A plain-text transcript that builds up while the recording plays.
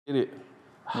Get it.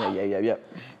 Yeah.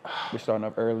 We're starting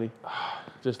up early.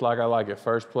 Just like I like it.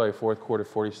 First play, fourth quarter,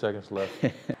 40 seconds left.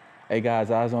 Hey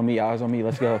guys, eyes on me,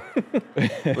 let's go.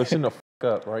 Listen the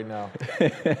up right now.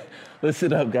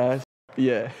 Listen up, guys.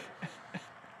 Yeah.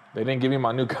 They didn't give me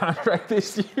my new contract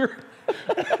this year.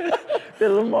 The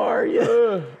Lamar,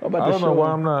 yeah. I don't know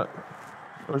why I'm not.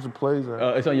 Where's the plays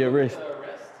at? It's on your wrist.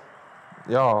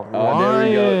 Y'all, there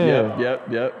we go. Yep.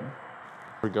 There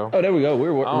we go. Oh, there we go.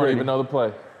 We're I don't ready. even know the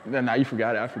play. Nah, you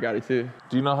forgot it. I forgot it too.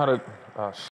 Do you know how to?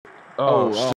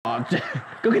 Oh,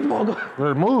 go get the ball.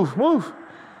 Go. Move.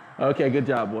 Okay, good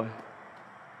job, boy.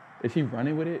 Is he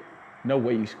running with it? No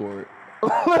way you scored.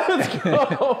 Let's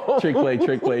go. Trick play.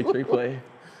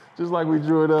 Just like we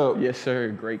drew it up. Yes, sir.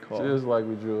 Great call. Just like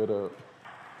we drew it up.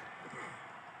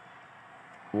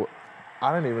 What?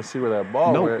 I didn't even see where that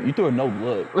ball went. You threw a no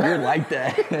look. You're like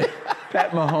that. Pat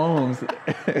Mahomes.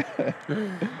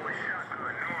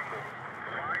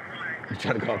 You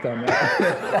trying to call time out?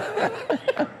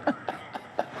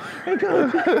 Hey,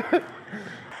 coach.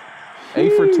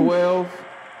 8 for 12.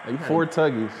 4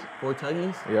 tuggies. 4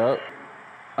 tuggies? Yep.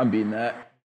 I'm beating that.